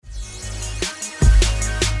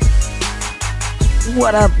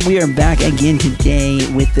What up? We are back again today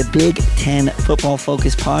with the Big Ten Football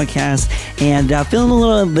Focus podcast, and feeling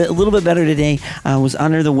a little bit better today. I was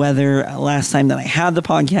under the weather last time that I had the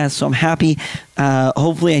podcast, so I'm happy.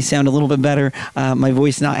 Hopefully I sound a little bit better. My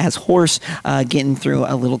voice not as hoarse, getting through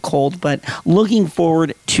a little cold, but looking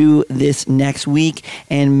forward to this next week,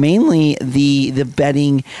 and mainly the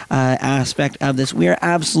betting aspect of this. We are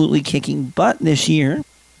absolutely kicking butt this year.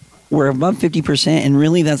 We're above 50%, and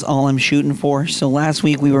really that's all I'm shooting for. So last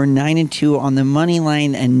week we were 9-2 on the money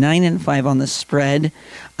line and 9-5 on the spread.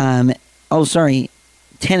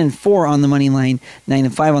 10-4 on the money line,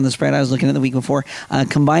 9-5 on the spread. I was looking at the week before.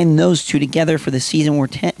 Combine those two together for the season, we're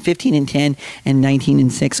 15-10 and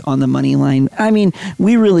 19-6 on the money line. I mean,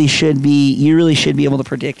 you really should be able to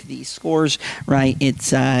predict these scores, right?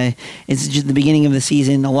 It's just the beginning of the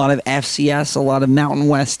season. A lot of FCS, a lot of Mountain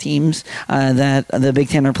West teams that the Big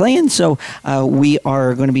Ten are playing. So we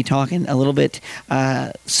are going to be talking a little bit,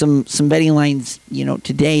 some betting lines,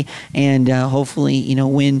 today, and hopefully,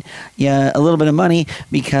 win a little bit of money.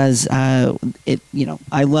 Because I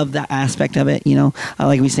love that aspect of it.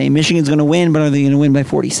 Like we say, Michigan's going to win, but are they going to win by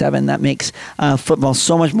 47? That makes football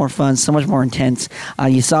so much more fun, so much more intense.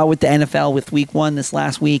 You saw it with the NFL with Week 1 this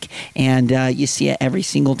last week, and you see it every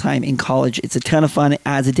single time in college. It's a ton of fun. It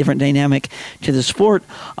adds a different dynamic to the sport.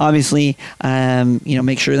 Obviously,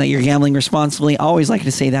 make sure that you're gambling responsibly. I always like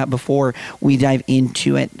to say that before we dive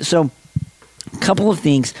into it. So, a couple of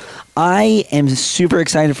things. I am super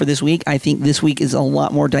excited for this week. I think this week is a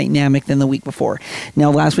lot more dynamic than the week before.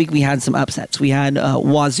 Now, last week we had some upsets. We had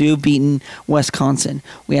Wazoo beating Wisconsin.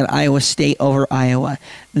 We had Iowa State over Iowa.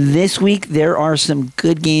 This week there are some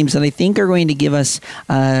good games that I think are going to give us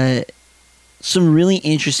some really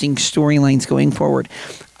interesting storylines going forward.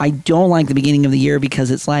 I don't like the beginning of the year because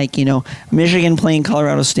it's like, Michigan playing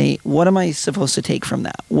Colorado State. What am I supposed to take from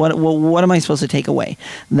that? What am I supposed to take away?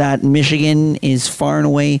 That Michigan is far and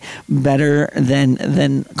away better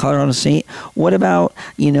than Colorado State? What about,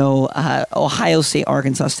 Ohio State,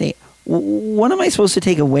 Arkansas State? What am I supposed to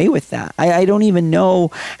take away with that? I don't even know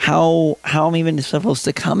how I'm even supposed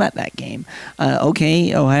to come at that game.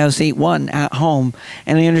 Okay, Ohio State won at home,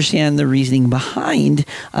 and I understand the reasoning behind,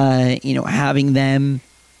 having them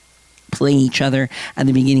play each other at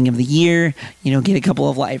the beginning of the year, get a couple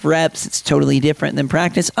of live reps. It's totally different than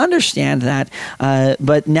practice. Understand that,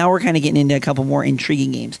 but now we're kind of getting into a couple more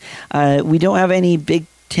intriguing games. We don't have any Big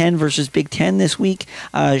 10 versus Big 10 this week.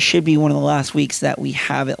 Should be one of the last weeks that we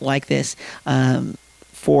have it like this.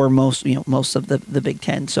 For most of the Big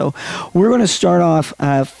Ten. So we're going to start off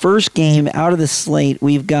first game out of the slate.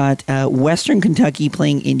 We've got Western Kentucky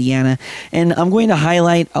playing Indiana, and I'm going to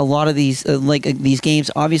highlight a lot of these these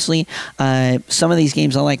games. Obviously, some of these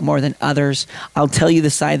games I like more than others. I'll tell you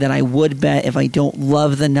the side that I would bet if I don't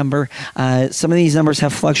love the number. Some of these numbers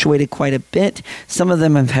have fluctuated quite a bit. Some of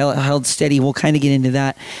them have held steady. We'll kind of get into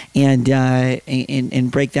that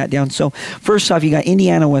and break that down. So first off, you got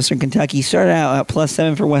Indiana, Western Kentucky. Started out at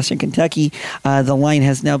 +7 for Western Kentucky. The line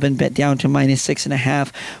has now been bet down to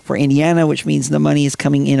 -6.5 for Indiana, which means the money is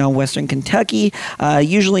coming in on Western Kentucky.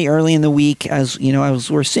 Usually early in the week, as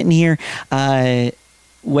we're sitting here,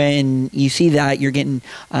 when you see that, you're getting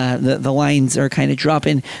the lines are kind of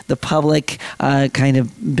dropping. The public kind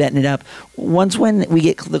of betting it up.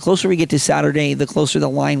 The closer we get to Saturday, the closer the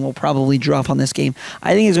line will probably drop on this game.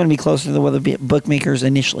 I think it's going to be closer to what the bookmakers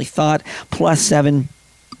initially thought. +7.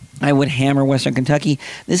 I would hammer Western Kentucky.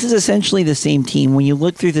 This is essentially the same team. When you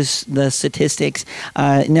look through the statistics,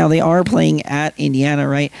 now they are playing at Indiana,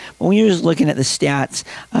 right? But when you're just looking at the stats,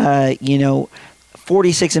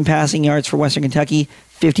 46 in passing yards for Western Kentucky,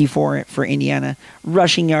 54 for Indiana.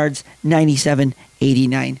 Rushing yards, 97,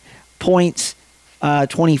 89. Points,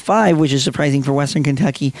 25, which is surprising for Western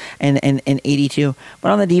Kentucky, and 82.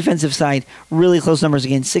 But on the defensive side, really close numbers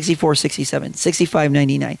again, 64-67,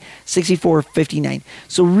 65-99, 64-59.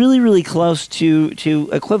 So really, really close to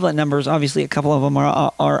equivalent numbers. Obviously, a couple of them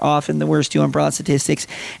are off in the worst two on broad statistics,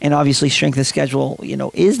 and obviously strength of schedule,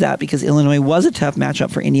 is that because Illinois was a tough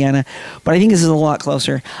matchup for Indiana. But I think this is a lot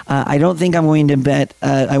closer. I don't think I'm going to bet,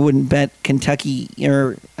 I wouldn't bet Kentucky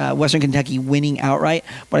or Western Kentucky winning outright,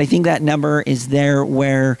 but I think that number is there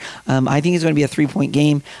where I think it's going to be a 3-point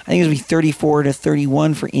game. I think it's going to be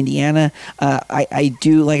 34-31 for Indiana. I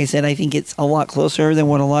do, like I said, I think it's a lot closer than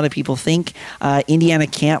what a lot of people think. Indiana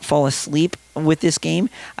can't fall asleep with this game.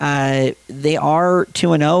 They are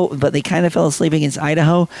 2-0, but they kind of fell asleep against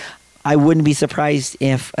Idaho. I wouldn't be surprised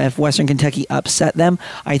if Western Kentucky upset them.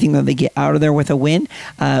 I think that they get out of there with a win,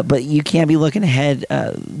 but you can't be looking ahead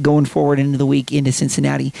going forward into the week into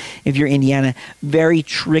Cincinnati if you're Indiana. Very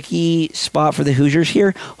tricky spot for the Hoosiers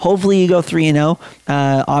here. Hopefully you go 3-0.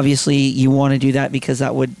 Obviously you want to do that because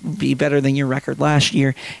that would be better than your record last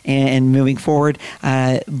year and moving forward.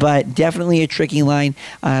 But definitely a tricky line.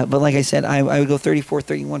 But like I said, I would go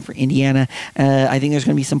 34-31 for Indiana. I think there's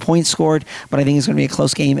going to be some points scored, but I think it's going to be a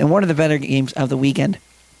close game and one of the better games of the weekend.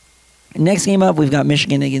 Next game up, we've got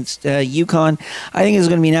Michigan against UConn. I think it's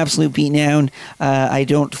going to be an absolute beatdown. I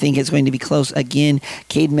don't think it's going to be close again.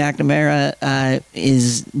 Cade McNamara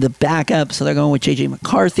is the backup, so they're going with J.J.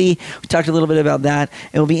 McCarthy. We talked a little bit about that.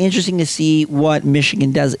 It will be interesting to see what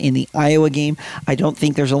Michigan does in the Iowa game. I don't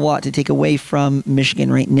think there's a lot to take away from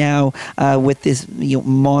Michigan right now with this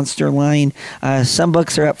monster line. Some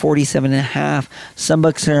books are at 47.5. Some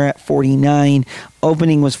books are at 49.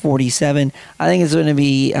 Opening was 47. I think it's going to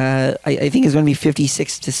be. I think it's going to be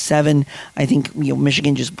 56-7. I think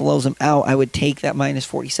Michigan just blows them out. I would take that minus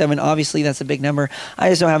 47. Obviously, that's a big number. I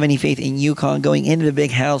just don't have any faith in UConn going into the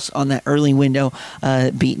big house on that early window,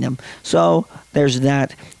 beating them. So there's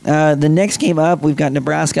that. The next game up, we've got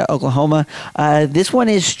Nebraska, Oklahoma. This one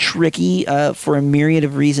is tricky for a myriad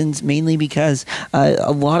of reasons, mainly because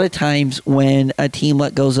a lot of times when a team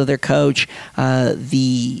let go of their coach,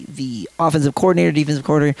 the offensive coordinator, defensive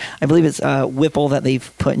coordinator, I believe it's Whipple that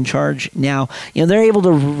they've put in charge now, they're able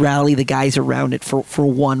to rally the guys around it for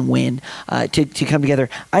one win to come together.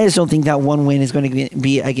 I just don't think that one win is going to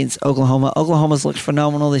be against Oklahoma. Oklahoma's looked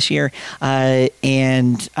phenomenal this year,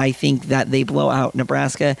 and I think that they blow out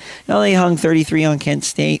Nebraska. They hung 33 on Kent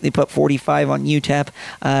State. They put 45 on UTEP.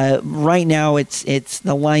 Right now, it's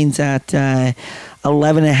the line's at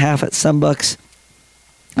 11.5 at some books.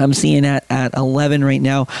 I'm seeing at 11 right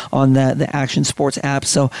now on the Action Sports app.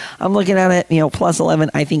 So I'm looking at it, plus 11.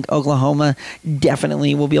 I think Oklahoma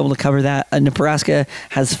definitely will be able to cover that. Nebraska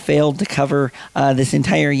has failed to cover this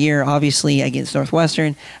entire year, obviously, against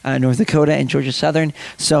Northwestern, North Dakota, and Georgia Southern.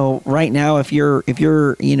 So right now, if you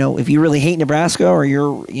really hate Nebraska or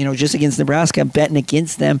you're, just against Nebraska, betting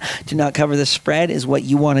against them to not cover the spread is what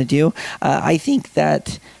you want to do. I think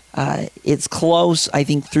that it's close. I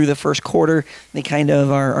think through the first quarter, they kind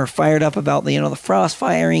of are fired up about the frost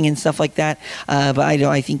firing and stuff like that. But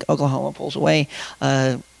I think Oklahoma pulls away.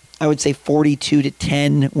 I would say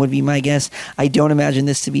 42-10 would be my guess. I don't imagine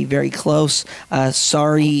this to be very close.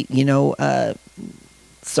 Sorry,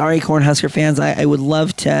 Cornhusker fans. I would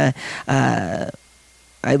love to.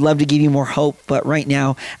 I'd love to give you more hope, but right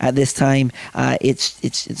now at this time,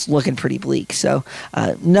 it's looking pretty bleak. So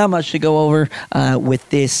not much to go over with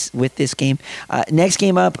this game. Next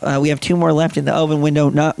game up, we have two more left in the open window.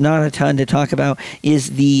 Not a ton to talk about.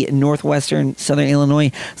 Is the Northwestern Southern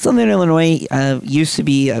Illinois. Southern Illinois used to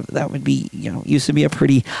be a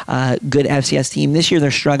pretty good FCS team. This year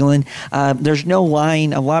they're struggling. There's no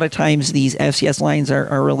line. A lot of times these FCS lines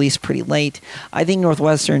are released pretty late. I think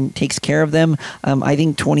Northwestern takes care of them. I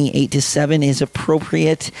think 28-7 is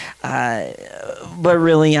appropriate, but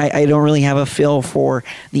really I don't really have a feel for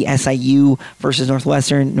the SIU versus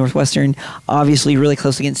Northwestern. Northwestern obviously really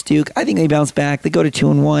close against Duke. I think they bounce back. They go to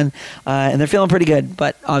 2-1, and they're feeling pretty good.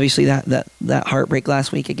 But obviously that heartbreak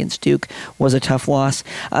last week against Duke was a tough loss.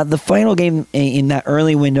 The final game in that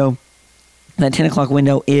early window, that 10 o'clock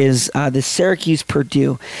window, is the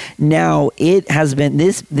Syracuse-Purdue. Now, it has been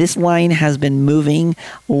this line has been moving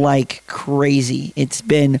like crazy. It's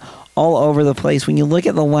been all over the place. When you look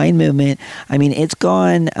at the line movement, I mean, it's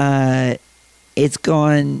gone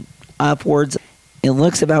upwards. It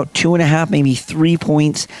looks about 2.5, maybe 3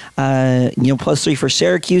 points, plus 3 for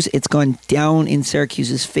Syracuse. It's gone down in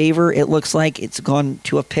Syracuse's favor. It looks like it's gone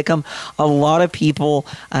to a pick'em. A lot of people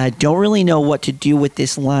don't really know what to do with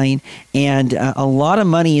this line, and a lot of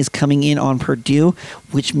money is coming in on Purdue,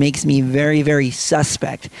 which makes me very, very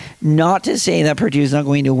suspect. Not to say that Purdue is not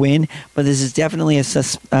going to win, but this is definitely a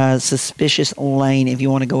suspicious line if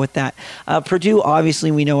you want to go with that. Purdue,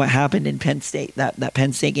 obviously, we know what happened in Penn State, that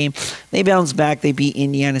Penn State game. They bounced back. They beat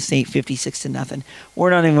Indiana State 56-0. We're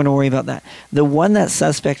not even going to worry about that. The one that's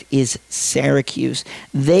suspect is Syracuse.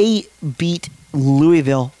 They beat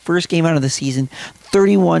Louisville, first game out of the season,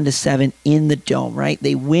 31-7 in the Dome, right?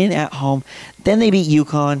 They win at home. Then they beat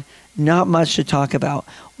UConn. Not much to talk about.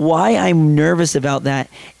 Why I'm nervous about that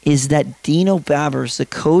is that Dino Babers, the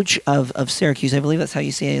coach of Syracuse, I believe that's how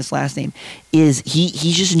you say his last name, is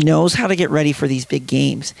he just knows how to get ready for these big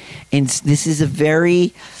games. And this is a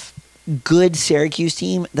very good Syracuse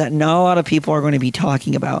team that not a lot of people are going to be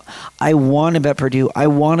talking about. I want to bet Purdue. I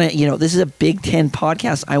want to, this is a Big Ten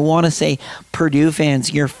podcast. I want to say, Purdue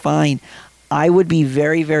fans, you're fine. I would be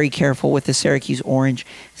very, very careful with the Syracuse Orange,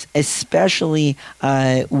 especially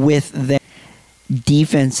with their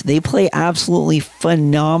defense. They play absolutely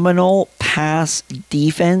phenomenal pass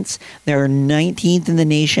defense. They're 19th in the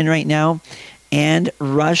nation right now. And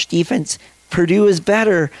rush defense, Purdue is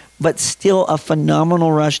better, but still a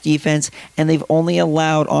phenomenal rush defense, and they've only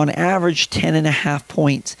allowed, on average, 10.5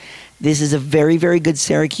 points. This is a very, very good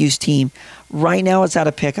Syracuse team. Right now, it's out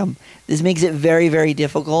of pick'em. This makes it very, very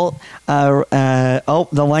difficult. The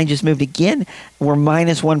line just moved again. We're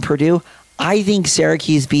 -1 Purdue. I think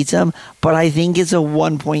Syracuse beats them, but I think it's a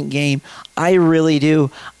 1-point game. I really do.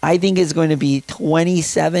 I think it's going to be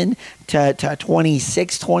 27 to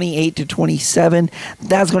 26, 28 to 27.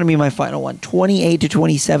 That's going to be my final one. 28 to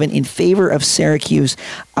 27 in favor of Syracuse.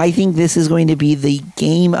 I think this is going to be the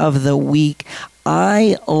game of the week.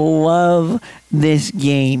 I love this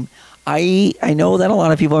game. I know that a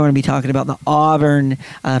lot of people are going to be talking about the Auburn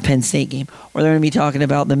Penn State game, or they're going to be talking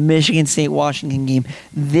about the Michigan State Washington game.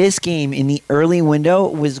 This game in the early window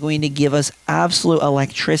was going to give us absolute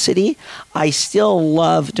electricity. I still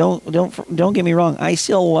love, don't get me wrong, I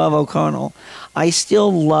still love O'Connell. I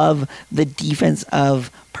still love the defense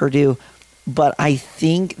of Purdue, but I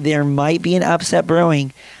think there might be an upset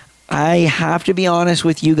brewing. I have to be honest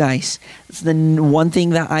with you guys. It's the one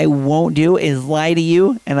thing that I won't do is lie to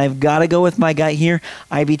you, and I've got to go with my gut here.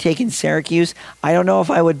 I'd be taking Syracuse. I don't know if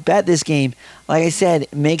I would bet this game. Like I said,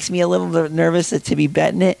 it makes me a little bit nervous to be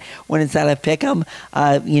betting it when it's at a pick'em.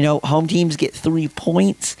 Home teams get 3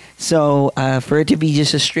 points, so for it to be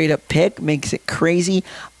just a straight-up pick makes it crazy.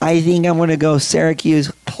 I think I'm going to go Syracuse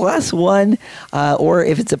 +1, or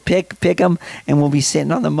if it's a pick'em, and we'll be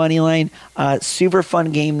sitting on the money line. Super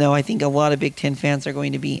fun game, though. I think a lot of Big Ten fans are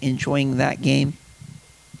going to be enjoying that game.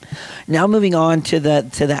 Now moving on to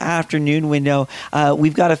the afternoon window,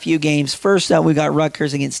 we've got a few games. First up, we've got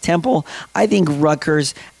Rutgers against Temple. I think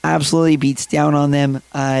Rutgers absolutely beats down on them.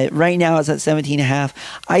 Right now it's at 17.5.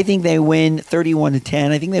 I think they win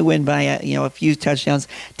 31-10. I think they win by a few touchdowns.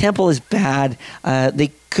 Temple is bad.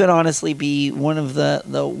 They could honestly be one of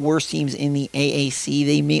the worst teams in the AAC.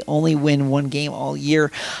 They may only win one game all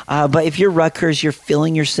year. But if you're Rutgers, you're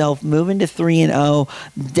feeling yourself, moving to 3-0.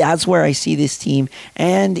 That's where I see this team.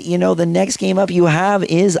 And, the next game up you have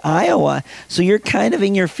is Iowa. So you're kind of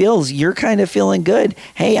in your feels. You're kind of feeling good.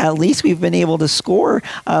 Hey, at least we've been able to score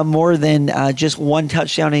more than just one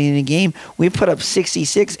touchdown in a game. We put up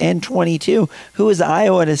 66 and 22. Who is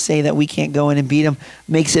Iowa to say that we can't go in and beat them?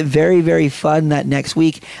 Makes it very, very fun that next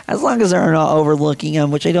week, as long as they're not overlooking them,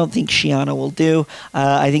 which I don't think Shiana will do.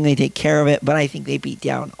 I think they take care of it, but I think they beat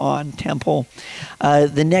down on Temple.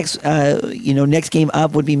 The next game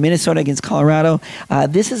up would be Minnesota against Colorado.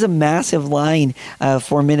 This is a massive line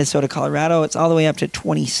for Minnesota, Colorado. It's all the way up to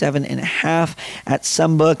 27.5 at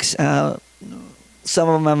some books. Some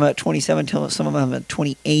of them at 27, some of them at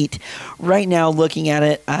 28. Right now, looking at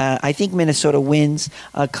it, I think Minnesota wins.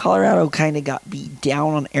 Colorado kind of got beat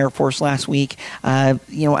down on Air Force last week.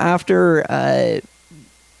 After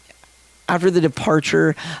the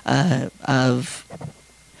departure of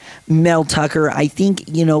Mel Tucker, I think,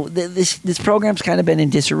 this program's kind of been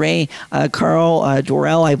in disarray. Carl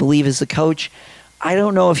Dorrell, I believe, is the coach. I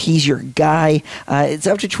don't know if he's your guy. It's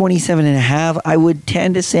up to 27.5. I would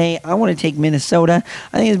tend to say I want to take Minnesota.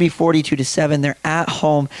 I think it'd be 42-7. They're at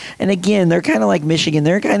home. And again, they're kind of like Michigan.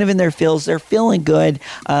 They're kind of in their feels. They're feeling good,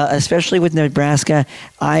 especially with Nebraska,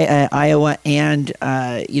 Iowa, and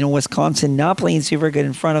Wisconsin not playing super good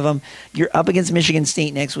in front of them. You're up against Michigan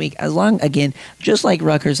State next week. Just like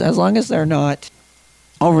Rutgers, as long as they're not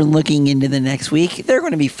overlooking into the next week, they're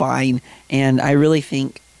going to be fine. And I really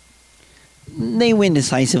think they win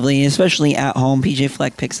decisively, especially at home. PJ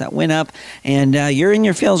Fleck picks that win up, and you're in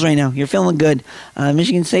your feels right now. You're feeling good.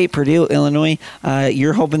 Michigan State, Purdue, Illinois.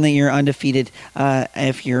 You're hoping that you're undefeated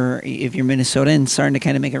if you're Minnesota and starting to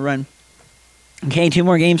kind of make a run. Okay, 2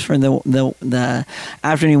 more games for the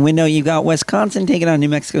afternoon window. You got Wisconsin taking on New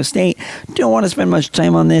Mexico State. Don't want to spend much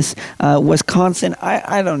time on this. Wisconsin,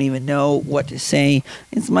 I don't even know what to say.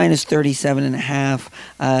 It's minus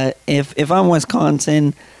 37.5. If I'm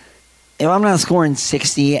Wisconsin, if I'm not scoring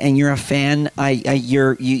 60 and you're a fan,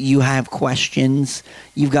 you have questions.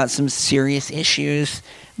 You've got some serious issues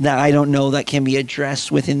that I don't know that can be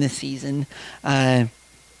addressed within the season.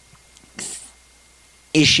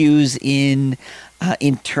 Issues in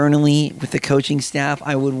internally with the coaching staff,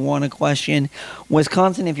 I would want to question.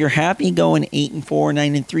 Wisconsin, if you're happy going 8-4,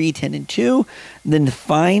 9-3, 10-2, then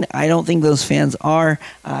fine. I don't think those fans are.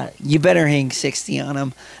 You better hang 60 on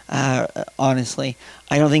them, honestly.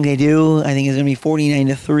 I don't think they do. I think it's going to be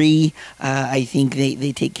 49-3. I think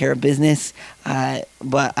they take care of business.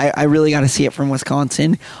 But I really got to see it from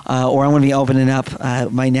Wisconsin, or I'm going to be opening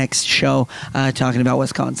up my next show talking about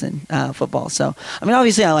Wisconsin football. So, I mean,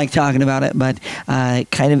 obviously I like talking about it, but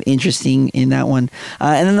kind of interesting in that one.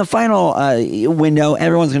 And then the final window,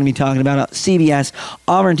 everyone's going to be talking about CBS,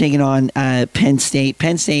 Auburn taking on Penn State.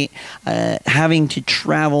 Penn State having to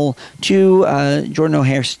travel to Jordan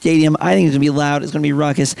O'Hare Stadium. I think it's going to be loud. It's going to be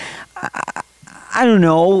ruckus. I don't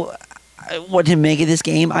know what to make of this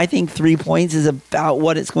game. I think 3 points is about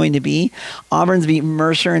what it's going to be. Auburn's beat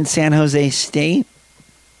Mercer and San Jose State.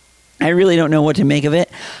 I really don't know what to make of it.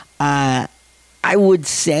 I would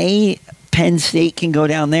say Penn State can go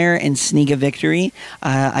down there and sneak a victory.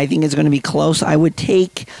 I think it's going to be close. I would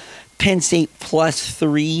take Penn State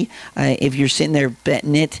 +3 if you're sitting there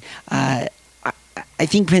betting it. I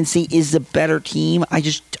think Penn State is the better team. I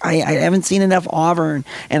haven't seen enough Auburn,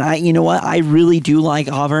 and you know what? I really do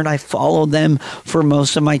like Auburn. I followed them for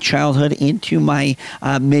most of my childhood into my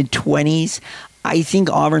mid-20s. I think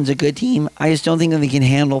Auburn's a good team. I just don't think that they can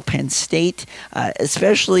handle Penn State,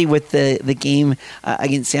 especially with the game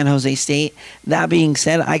against San Jose State. That being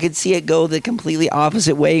said, I could see it go the completely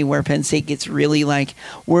opposite way, where Penn State gets really like,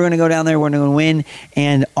 we're going to go down there, we're going to win,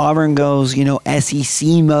 and Auburn goes, SEC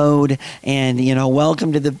mode, and,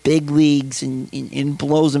 welcome to the big leagues, and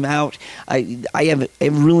blows them out. I have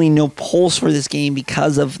really no pulse for this game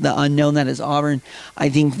because of the unknown that is Auburn. I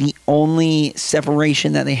think the only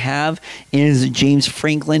separation that they have is James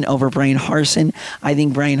Franklin over Brian Harsin. I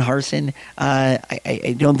think Brian Harsin,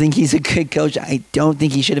 I don't think he's a good coach. I don't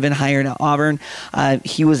think he should have been hired at Auburn.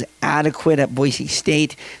 He was adequate at Boise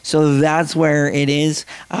State. So that's where it is.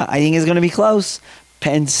 I think it's going to be close.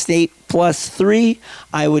 Penn State +3.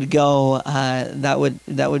 I would go. That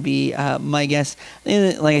would be my guess.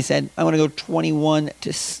 Like I said, I want to go 21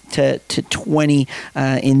 to 20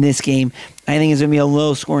 in this game. I think it's going to be a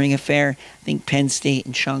low-scoring affair. I think Penn State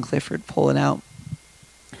and Sean Clifford pull it out.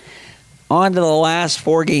 On to the last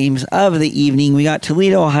 4 games of the evening. We got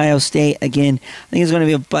Toledo, Ohio State. Again, I think it's going to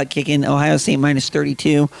be a butt kicking. Ohio State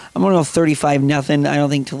 -32. I'm going to go 35-0. I don't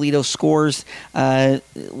think Toledo scores.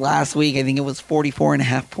 Last week, I think it was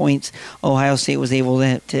 44.5 points. Ohio State was able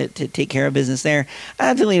to take care of business there.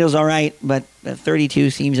 Toledo's all right, but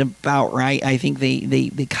 32 seems about right. I think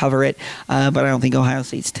they cover it, but I don't think Ohio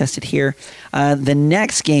State's tested here. The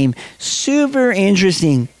next game, super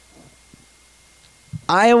interesting.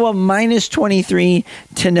 Iowa -23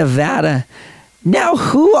 to Nevada. Now,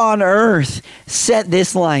 who on earth set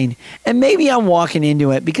this line? And maybe I'm walking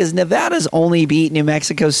into it because Nevada's only beat New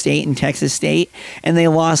Mexico State and Texas State, and they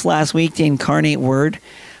lost last week to Incarnate Word.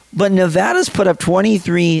 But Nevada's put up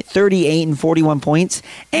 23, 38, and 41 points,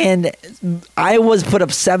 and Iowa's put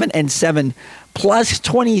up 7 and 7.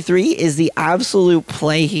 +23 is the absolute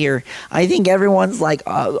play here. I think everyone's like,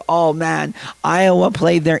 oh man, Iowa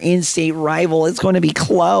played their in-state rival. It's going to be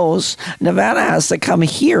close. Nevada has to come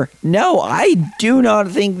here. No, I do not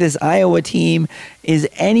think this Iowa team is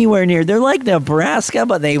anywhere near. They're like Nebraska,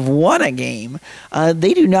 but they've won a game.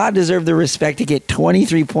 They do not deserve the respect to get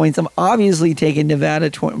 23 points. I'm obviously taking Nevada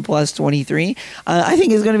 +23. I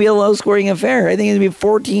think it's going to be a low-scoring affair. I think it's going to be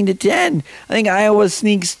 14 to 10. I think Iowa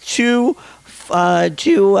sneaks two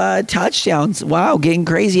touchdowns. Wow, getting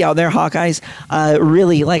crazy out there, Hawkeyes.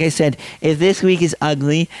 Really, like I said, if this week is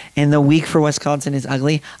ugly and the week for Wisconsin is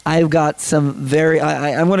ugly, I've got some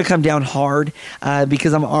I'm going to come down hard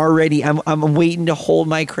because I'm waiting to hold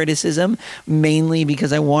my criticism, mainly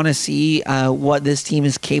because I want to see what this team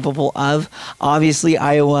is capable of. Obviously,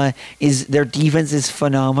 Iowa their defense is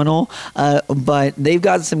phenomenal, but they've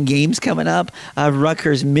got some games coming up.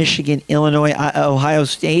 Rutgers, Michigan, Illinois, Ohio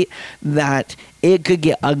State, that it could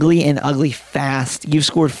get ugly and ugly fast. You've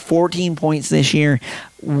scored 14 points this year.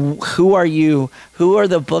 Who are you? Who are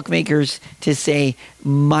the bookmakers to say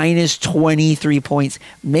 -23 points?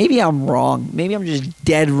 Maybe I'm wrong. Maybe I'm just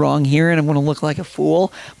dead wrong here and I'm going to look like a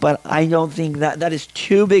fool. But I don't think that is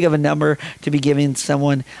too big of a number to be giving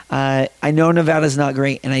someone. I know Nevada's not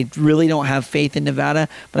great, and I really don't have faith in Nevada,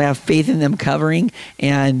 but I have faith in them covering.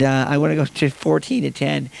 And I want to go to 14 to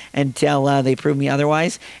 10 until they prove me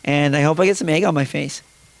otherwise. And I hope I get some egg on my face.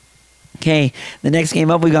 Okay, the next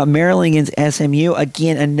game up, we got Maryland against SMU.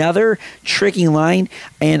 Again, another tricky line,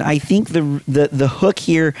 and I think the hook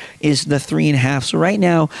here is the 3.5. So right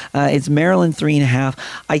now, it's Maryland 3.5.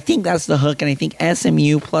 I think that's the hook, and I think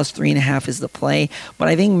SMU plus 3.5 is the play. But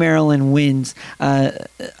I think Maryland wins.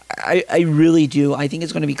 I really do. I think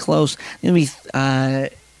it's going to be close. It's going to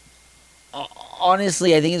be.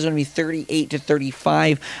 Honestly, I think it's going to be 38-35.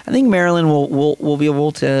 I think Maryland will be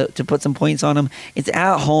able to put some points on them. It's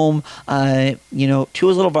at home.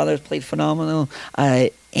 Tua's little brothers played phenomenal,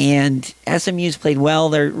 and SMU's played well.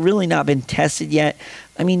 They're really not been tested yet.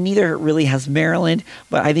 I mean, neither really has Maryland,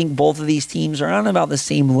 but I think both of these teams are on about the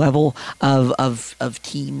same level of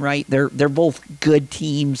team, right? They're both good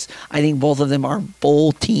teams. I think both of them are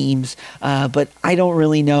bowl teams, but I don't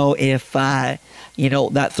really know if that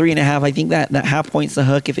 3.5. I think that half point's the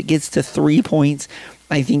hook. If it gets to 3 points,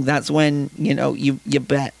 I think that's when you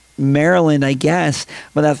bet Maryland, I guess.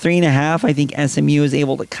 But that 3.5, I think SMU is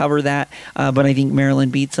able to cover that. But I think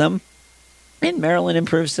Maryland beats them. And Maryland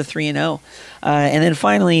improves to 3-0. And then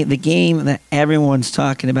finally, the game that everyone's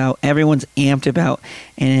talking about, everyone's amped about,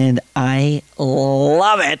 and I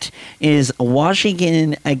love it, is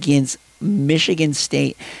Washington against Michigan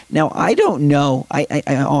State. Now, I don't know. I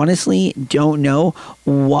honestly don't know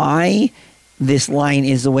why this line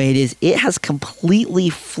is the way it is. It has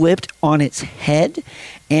completely flipped on its head.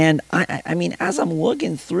 And I mean, as I'm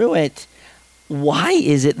looking through it, why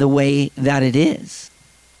is it the way that it is?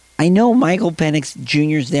 I know Michael Penix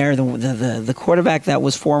Jr.'s there, the quarterback that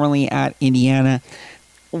was formerly at Indiana.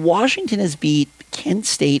 Washington has beat Kent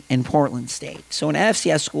State and Portland State. So an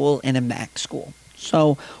FCS school and a MAC school.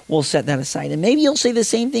 So we'll set that aside. And maybe you'll say the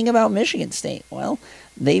same thing about Michigan State. Well,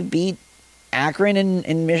 they beat Akron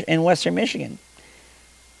and Western Michigan.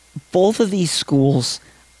 Both of these schools,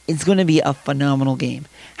 it's going to be a phenomenal game.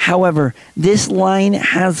 However, this line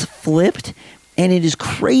has flipped, and it is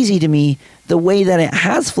crazy to me the way that it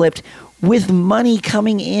has flipped with money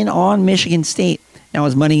coming in on Michigan State. Now,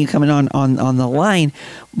 is money coming on the line,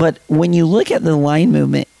 but when you look at the line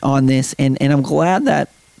movement on this, and I'm glad that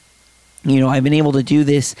I've been able to do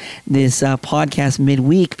this podcast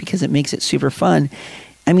midweek because it makes it super fun.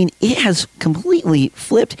 I mean, it has completely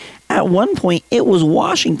flipped. At one point, it was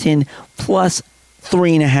Washington plus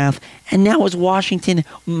 3.5, and now it's Washington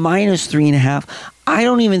minus 3.5. I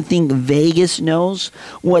don't even think Vegas knows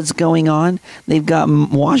what's going on. They've got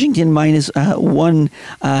Washington minus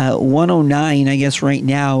 109, I guess, right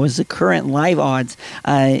now is the current live odds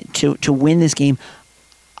to win this game.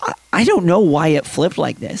 I don't know why it flipped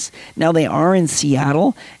like this. Now, they are in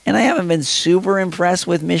Seattle, and I haven't been super impressed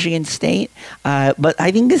with Michigan State, but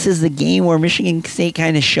I think this is the game where Michigan State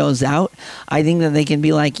kind of shows out. I think that they can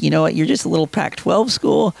be like, you know what, you're just a little Pac-12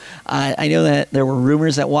 school. I know that there were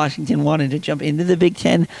rumors that Washington wanted to jump into the Big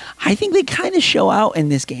Ten. I think they kind of show out in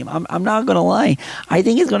this game. I'm not going to lie. I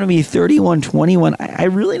think it's going to be 31-21. I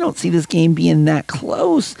really don't see this game being that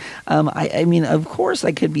close. I mean, of course,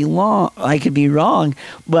 I could be wrong,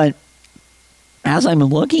 but as I'm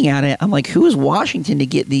looking at it, I'm like, who is Washington to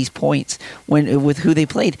get these points with who they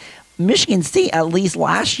played? Michigan State, at least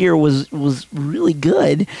last year, was really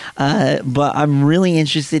good, but I'm really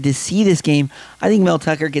interested to see this game. I think Mel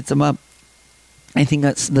Tucker gets them up. I think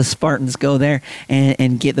that's the Spartans go there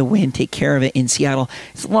and get the win, take care of it in Seattle.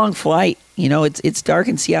 It's a long flight. It's dark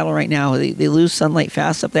in Seattle right now. They lose sunlight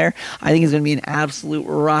fast up there. I think it's going to be an absolute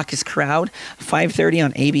raucous crowd. 5:30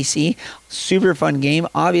 on ABC. Super fun game.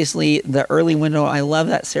 Obviously, the early window, I love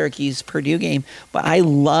that Syracuse-Purdue game, but I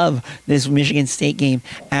love this Michigan State game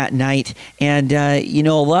at night. And,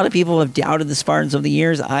 a lot of people have doubted the Spartans over the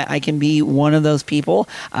years. I can be one of those people,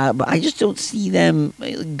 but I just don't see them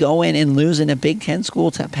going and losing a Big Ten school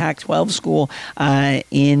to a Pac-12 school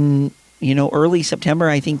in early September.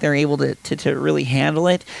 I think they're able to really handle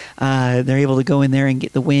it. They're able to go in there and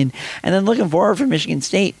get the win. And then looking forward for Michigan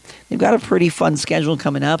State, they've got a pretty fun schedule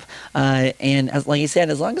coming up. And like I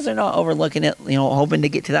said, as long as they're not overlooking it, hoping to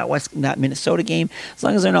get to that Minnesota game, as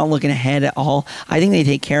long as they're not looking ahead at all, I think they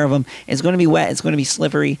take care of them. It's going to be wet. It's going to be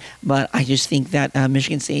slippery. But I just think that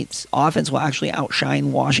Michigan State's offense will actually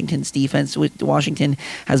outshine Washington's defense. Washington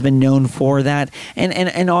has been known for that.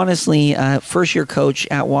 And honestly, first-year coach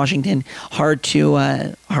at Washington, hard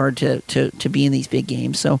to be in these big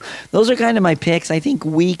games. So those are kind of my picks. I think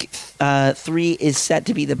week 3 is set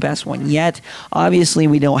to be the best one yet. Obviously,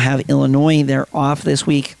 we don't have Illinois. They're off this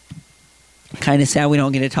week. Kind of sad we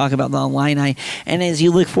don't get to talk about the Illini. And as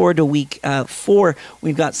you look forward to week 4,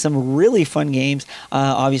 we've got some really fun games.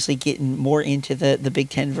 Obviously, getting more into the Big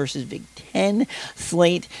Ten versus Big Ten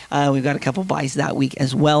slate. We've got a couple buys that week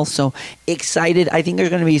as well. So excited. I think there's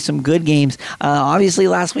going to be some good games. Obviously,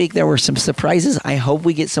 last week there were some surprises. I hope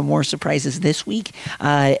we get some more surprises this week.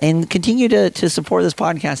 And continue to support this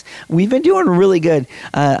podcast. We've been doing really good.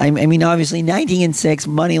 I mean, obviously, 19-6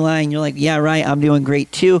 money line. You're like, yeah, right. I'm doing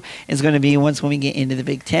great too. It's going to be once when we get into the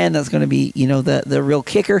Big Ten, that's going to be, the real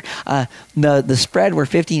kicker. The spread, we're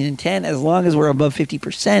 15-10. As long as we're above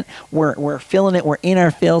 50%, we're filling it. We're in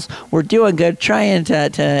our fills. We're doing good, trying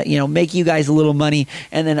to make you guys a little money,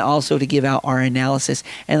 and then also to give out our analysis.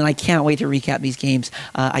 And I can't wait to recap these games.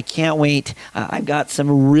 I can't wait. I've got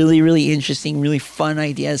some really, really interesting, really fun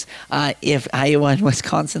ideas if Iowa and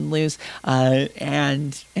Wisconsin lose,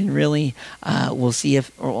 and really we'll see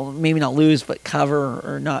if, or maybe not lose, but cover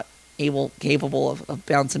or not capable of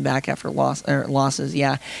bouncing back after losses,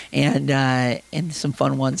 and some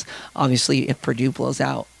fun ones. Obviously, if Purdue blows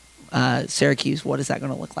out Syracuse, what is that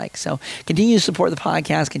going to look like? So continue to support the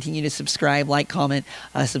podcast, continue to subscribe, like, comment,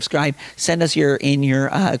 subscribe, send us your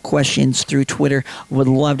questions through Twitter. Would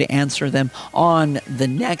love to answer them on the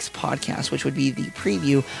next podcast, which would be the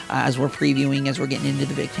preview as we're getting into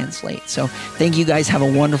the Big Ten slate. So thank you guys, have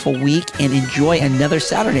a wonderful week and enjoy another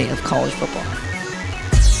Saturday of college football.